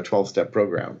going through a 12-step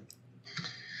program.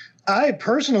 I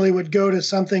personally would go to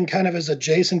something kind of as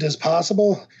adjacent as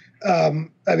possible.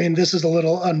 This is a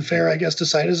little unfair, I guess, to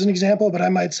cite as an example, but I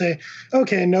might say,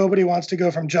 okay, nobody wants to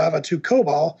go from Java to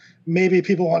COBOL. Maybe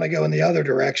people want to go in the other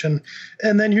direction.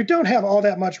 And then you don't have all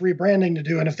that much rebranding to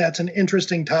do. And if that's an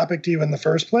interesting topic to you in the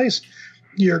first place,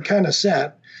 you're kind of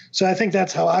set. So I think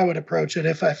that's how I would approach it.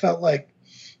 If I felt like,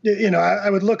 I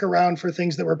would look around for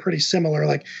things that were pretty similar,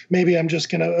 like maybe I'm just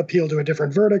going to appeal to a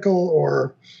different vertical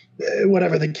or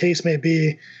whatever the case may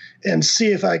be, and see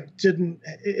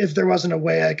if there wasn't a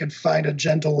way I could find a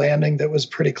gentle landing that was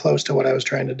pretty close to what I was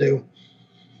trying to do.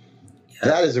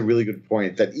 That is a really good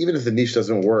point, that even if the niche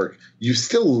doesn't work, you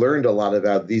still learned a lot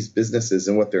about these businesses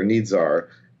and what their needs are,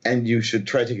 and you should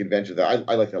try to take advantage of that.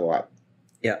 I like that a lot.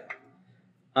 Yeah.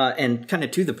 And kind of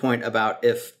to the point about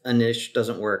if a niche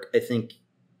doesn't work, I think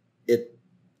it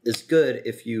is good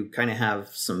if you kind of have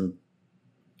some,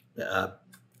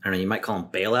 you might call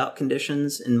them bailout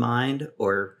conditions in mind,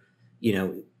 or you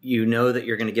know that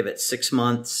you're going to give it 6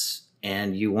 months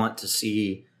and you want to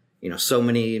see, so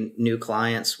many new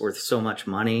clients worth so much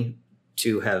money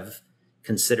to have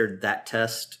considered that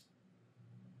test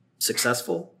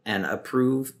successful and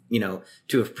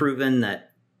to have proven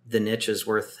that the niche is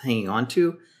worth hanging on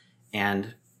to.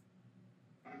 And,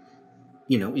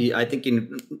 I think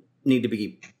you need to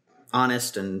be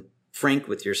honest and frank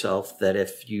with yourself that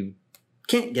if you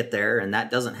can't get there and that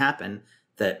doesn't happen,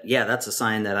 that's a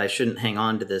sign that I shouldn't hang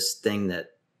on to this thing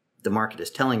that the market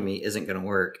is telling me isn't going to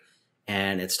work,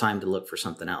 and it's time to look for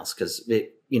something else. Because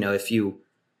it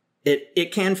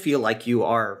can feel like you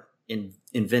are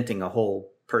inventing a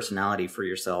whole personality for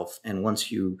yourself, and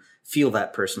once you feel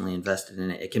that personally invested in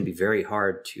it, it can be very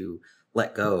hard to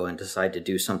let go and decide to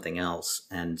do something else.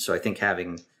 And so I think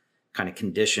having kind of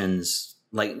conditions,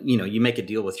 like you make a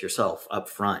deal with yourself up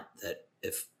front that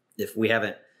if we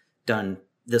haven't done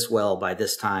this well by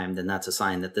this time, then that's a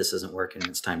sign that this isn't working.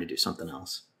 It's time to do something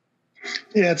else.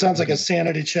 Yeah, it sounds like a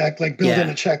sanity check, like building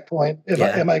a checkpoint.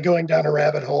 Am I going down a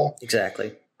rabbit hole?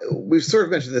 Exactly. We've sort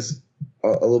of mentioned this a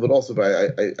little bit also,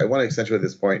 but I want to accentuate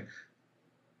this point.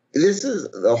 This is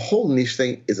the whole niche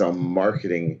thing is a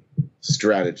marketing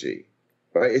strategy,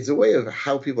 right? It's a way of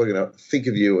how people are going to think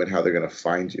of you and how they're going to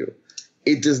find you.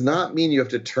 It does not mean you have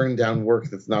to turn down work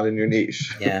that's not in your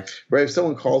niche. Yeah. Right? If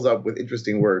someone calls up with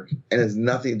interesting work and has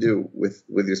nothing to do with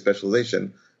your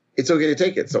specialization, it's okay to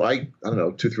take it. So I don't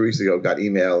know, 2-3 weeks ago, got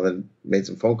email and made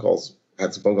some phone calls,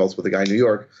 had some phone calls with a guy in New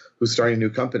York who's starting a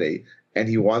new company, and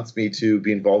he wants me to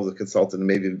be involved as a consultant and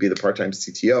maybe be the part-time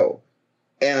CTO.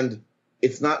 And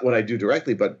it's not what I do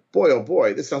directly, but boy, oh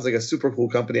boy, this sounds like a super cool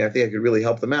company. I think I could really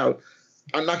help them out.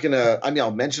 I'm not going to,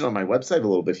 I'll mention on my website a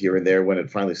little bit here and there when it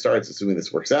finally starts, assuming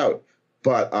this works out.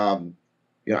 But, I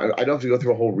don't have to go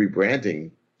through a whole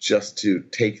rebranding just to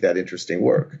take that interesting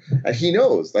work. And he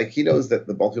knows that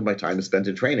the bulk of my time is spent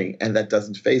in training, and that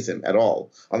doesn't faze him at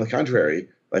all. On the contrary,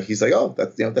 he's like, oh,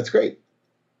 that's great.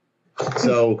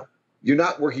 So you're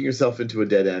not working yourself into a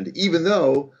dead end, even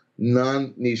though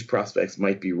non-niche prospects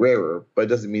might be rarer, but it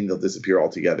doesn't mean they'll disappear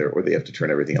altogether or they have to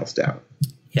turn everything else down.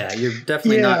 Yeah, you're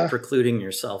definitely not precluding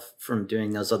yourself from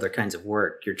doing those other kinds of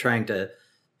work. You're trying to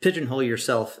pigeonhole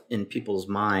yourself in people's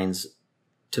minds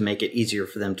to make it easier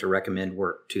for them to recommend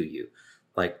work to you.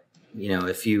 Like,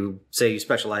 if you say you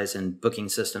specialize in booking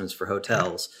systems for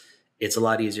hotels, it's a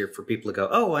lot easier for people to go,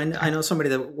 oh, I know somebody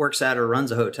that works at or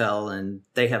runs a hotel and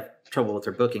they have trouble with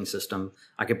their booking system.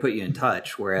 I can put you in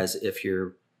touch. Whereas if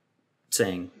you're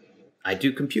saying, I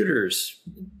do computers,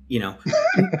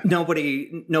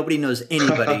 nobody knows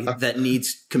anybody that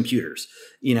needs computers,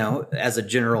 as a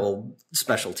general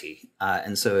specialty.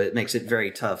 And so it makes it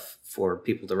very tough for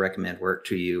people to recommend work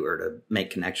to you or to make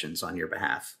connections on your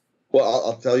behalf. Well,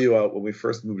 I'll tell you, when we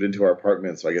first moved into our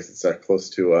apartment, so I guess it's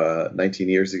close to 19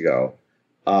 years ago.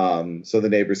 So the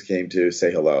neighbors came to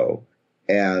say hello,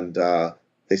 and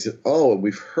they said, oh,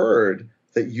 we've heard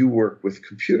that you work with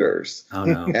computers. Oh,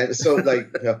 no. And so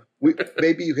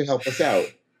maybe you can help us out.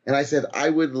 And I said, I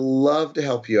would love to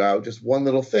help you out. Just one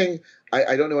little thing.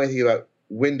 I don't know anything about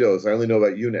Windows. I only know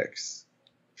about Unix.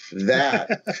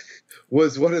 That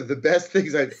was one of the best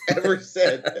things I've ever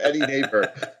said to any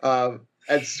neighbor.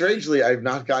 And strangely, I've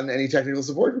not gotten any technical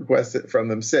support requests from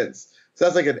them since. So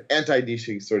that's like an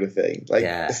anti-niching sort of thing.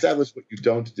 Establish what you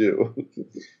don't do.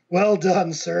 Well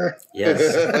done, sir. Yes.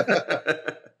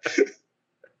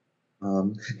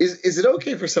 Is it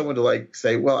okay for someone to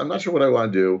say, well, I'm not sure what I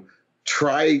want to do.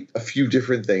 Try a few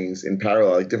different things in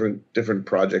parallel, different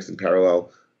projects in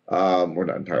parallel, or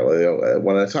not in parallel,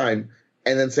 one at a time,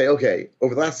 and then say, okay,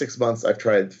 over the last 6 months, I've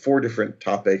tried 4 different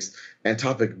topics, and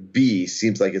topic B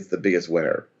seems like it's the biggest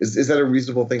winner. Is that a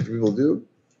reasonable thing for people to do?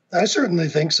 I certainly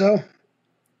think so.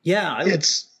 Yeah,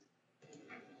 it's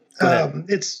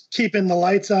keeping the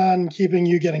lights on, keeping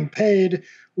you getting paid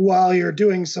while you're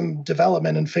doing some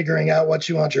development and figuring out what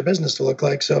you want your business to look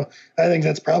like. So I think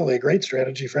that's probably a great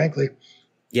strategy, frankly.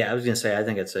 Yeah, I was going to say, I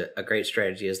think it's a great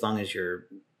strategy as long as you're,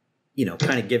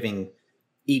 kind of giving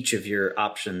each of your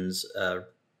options, the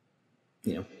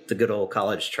good old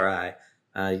college try.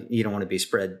 You don't want to be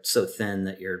spread so thin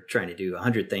that you're trying to do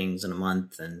 100 things in a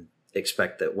month and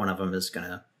expect that one of them is going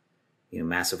to,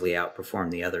 massively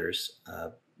outperform the others.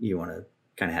 You want to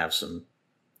kind of have you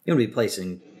want to be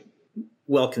placing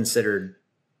well-considered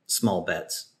small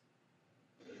bets.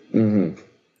 Mm-hmm.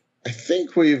 I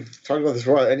think we've talked about this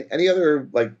for a while. Any other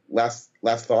last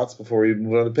thoughts before we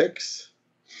move on to picks?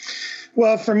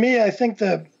 Well, for me, I think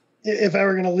that if I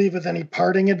were going to leave with any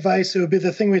parting advice, it would be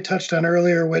the thing we touched on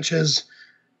earlier, which is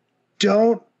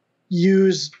don't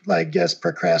use,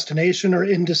 procrastination or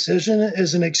indecision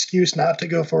as an excuse not to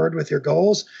go forward with your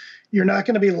goals. You're not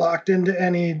going to be locked into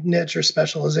any niche or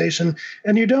specialization,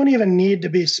 and you don't even need to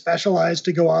be specialized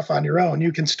to go off on your own.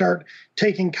 You can start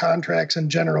taking contracts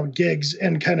and general gigs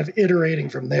and kind of iterating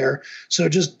from there. So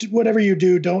just whatever you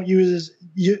do, don't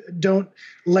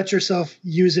let yourself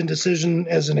use indecision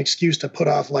as an excuse to put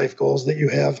off life goals that you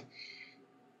have.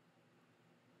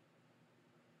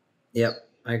 Yep,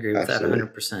 I agree with that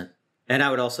 100%. And I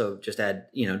would also just add,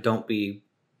 don't be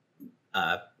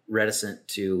reticent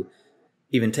to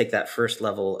even take that first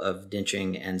level of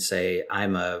niching and say,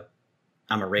 I'm a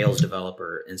Rails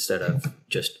developer instead of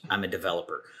just I'm a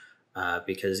developer.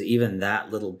 Because even that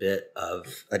little bit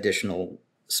of additional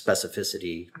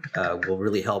specificity will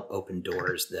really help open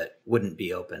doors that wouldn't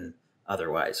be open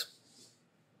otherwise.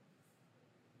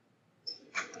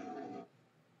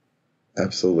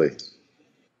 Absolutely.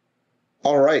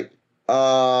 All right.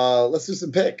 Let's do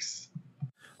some picks.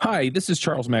 Hi, this is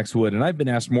Charles Max Wood, and I've been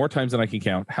asked more times than I can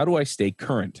count, how do I stay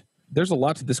current? There's a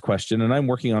lot to this question, and I'm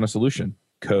working on a solution.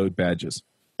 Code badges.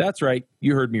 That's right.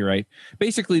 You heard me right.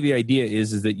 Basically, the idea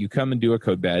is that you come and do a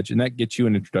code badge, and that gets you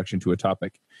an introduction to a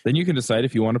topic. Then you can decide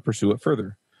if you want to pursue it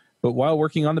further. But while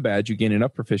working on the badge, you gain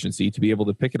enough proficiency to be able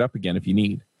to pick it up again if you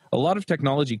need. A lot of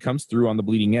technology comes through on the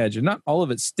bleeding edge, and not all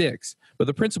of it sticks, but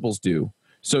the principles do.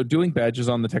 So doing badges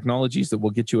on the technologies that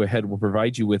will get you ahead will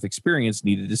provide you with experience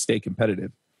needed to stay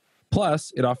competitive.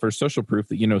 Plus, it offers social proof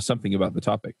that you know something about the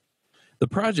topic. The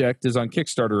project is on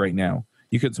Kickstarter right now.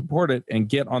 You can support it and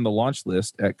get on the launch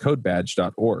list at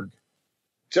codebadge.org.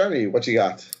 Jeremy, what you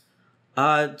got?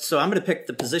 So I'm going to pick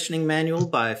The Positioning Manual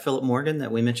by Philip Morgan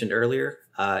that we mentioned earlier.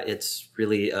 It's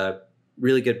really a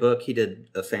really good book. He did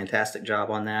a fantastic job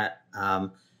on that.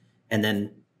 And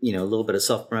then, a little bit of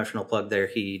self-promotional plug there.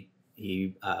 He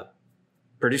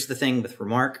produced the thing with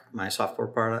Remark, my software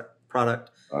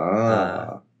product.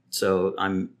 So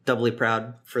I'm doubly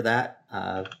proud for that.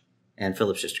 And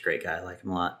Philip's just a great guy. I like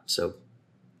him a lot. So,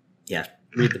 yeah,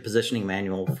 read The Positioning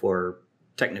Manual for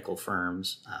Technical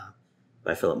Firms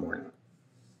by Philip Morgan.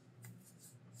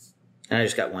 And I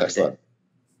just got one Excellent. today.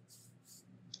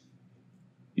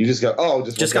 You just got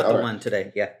the one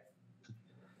today. Yeah.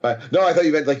 No, I thought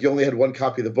you meant like you only had one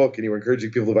copy of the book and you were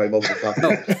encouraging people to buy multiple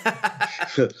copies.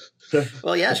 Oh.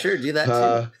 Well, yeah, sure. Do that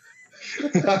too.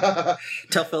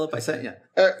 Tell Philip I sent you.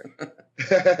 Eric,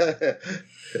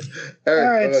 all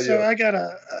right, so I got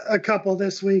a couple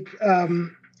this week.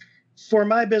 For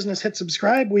my business, Hit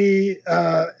Subscribe, we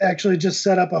actually just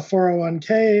set up a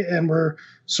 401k, and we're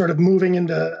sort of moving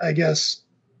into, I guess,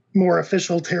 more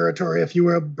official territory, if you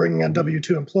will, bringing on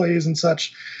W-2 employees and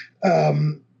such,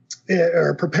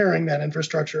 or preparing that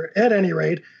infrastructure. At any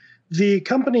rate, the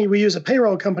company, we use a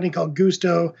payroll company called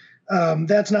Gusto.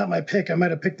 That's not my pick. I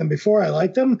might have picked them before. I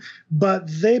like them, but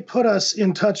they put us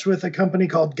in touch with a company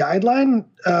called Guideline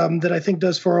that I think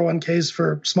does 401ks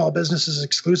for small businesses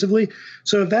exclusively.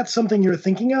 So if that's something you're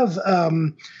thinking of,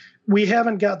 we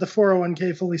haven't got the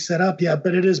 401k fully set up yet,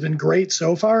 but it has been great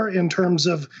so far in terms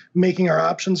of making our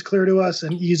options clear to us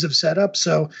and ease of setup.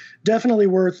 So definitely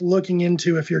worth looking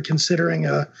into if you're considering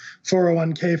a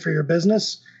 401k for your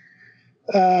business.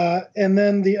 And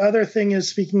then the other thing is,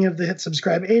 speaking of the Hit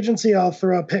Subscribe agency, I'll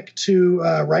throw a pick to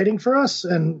writing for us,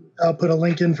 and I'll put a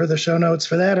link in for the show notes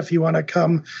for that if you want to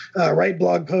come write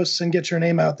blog posts and get your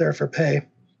name out there for pay.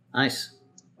 Nice.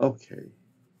 Okay.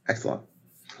 Excellent.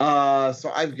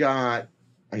 So I've got,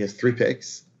 I guess, 3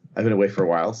 picks. I've been away for a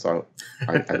while, so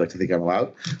I'd like to think I'm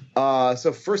allowed.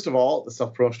 So first of all, the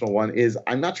self-promotional one is,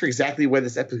 I'm not sure exactly when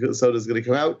this episode is going to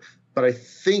come out, but I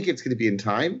think it's going to be in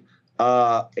time.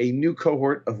 A new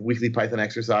cohort of weekly Python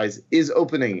exercise is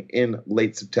opening in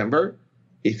late September.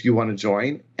 If you want to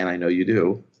join, and I know you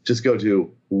do, just go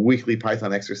to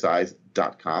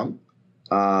weeklypythonexercise.com.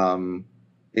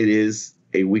 It is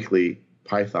a weekly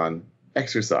Python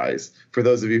exercise for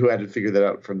those of you who hadn't figured that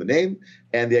out from the name.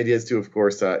 And the idea is to, of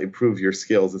course, improve your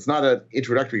skills. It's not an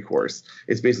introductory course.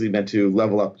 It's basically meant to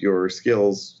level up your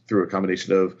skills through a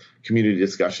combination of community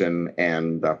discussion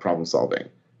and problem solving.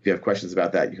 If you have questions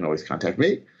about that, you can always contact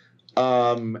me.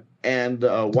 And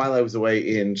while I was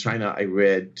away in China, I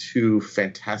read 2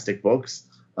 fantastic books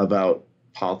about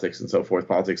politics and so forth,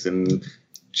 politics and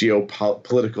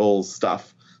geopolitical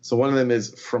stuff. So one of them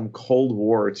is From Cold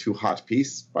War to Hot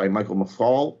Peace by Michael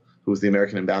McFaul, who was the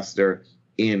American ambassador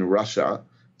in Russia.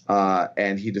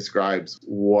 And he describes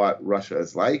what Russia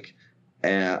is like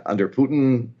under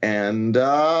Putin, and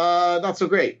not so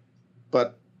great.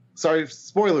 But sorry,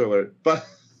 spoiler alert. But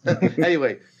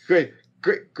anyway, great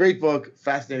book,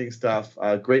 fascinating stuff,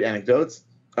 great anecdotes.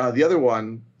 The other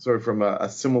one, sort of from a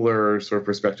similar sort of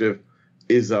perspective,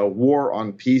 is War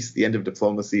on Peace, The End of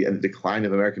Diplomacy and the Decline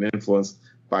of American Influence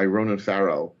by Ronan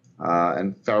Farrow.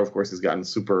 And Farrow, of course, has gotten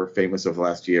super famous over the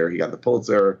last year. He got the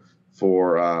Pulitzer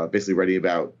for basically writing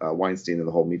about Weinstein and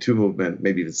the whole Me Too movement,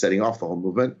 maybe even setting off the whole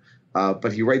movement.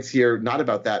 But he writes here not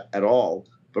about that at all,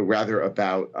 but rather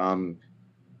about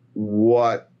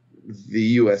what the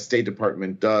U.S. State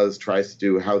Department tries to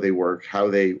do, how they work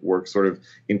sort of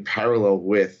in parallel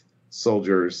with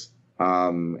soldiers,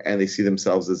 and they see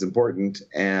themselves as important.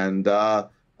 And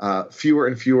fewer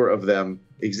and fewer of them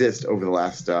exist over the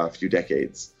last few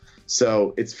decades.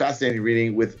 So it's fascinating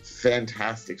reading with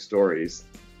fantastic stories.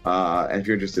 And if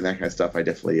you're interested in that kind of stuff, I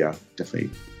definitely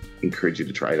encourage you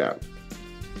to try it out.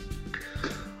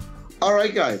 All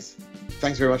right, guys.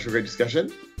 Thanks very much for a great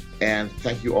discussion. And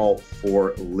thank you all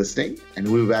for listening.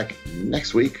 And we'll be back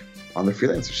next week on The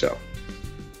Freelancer Show.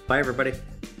 Bye, everybody.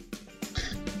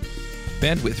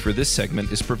 Bandwidth for this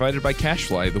segment is provided by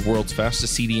CacheFly, the world's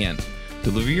fastest CDN.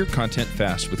 Deliver your content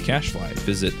fast with CacheFly.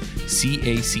 Visit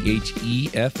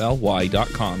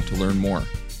CACHEFLY.com to learn more.